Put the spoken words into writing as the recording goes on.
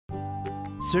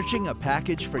Searching a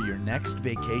package for your next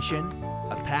vacation?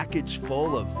 A package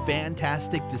full of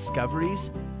fantastic discoveries?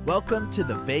 Welcome to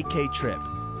the Vacy Trip,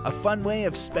 a fun way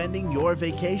of spending your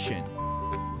vacation.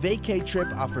 Vacy Trip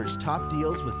offers top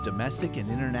deals with domestic and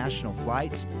international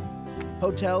flights,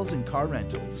 hotels, and car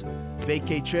rentals.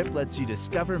 Vacy Trip lets you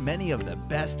discover many of the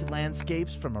best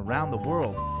landscapes from around the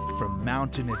world, from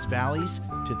mountainous valleys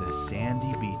to the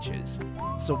sandy beaches.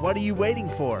 So what are you waiting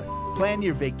for? Plan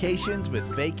your vacations with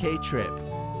Vacy Trip.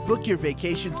 Book your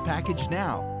vacations package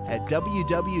now at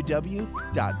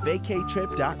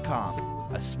www.vacytrip.com.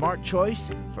 A smart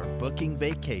choice for booking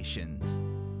vacations.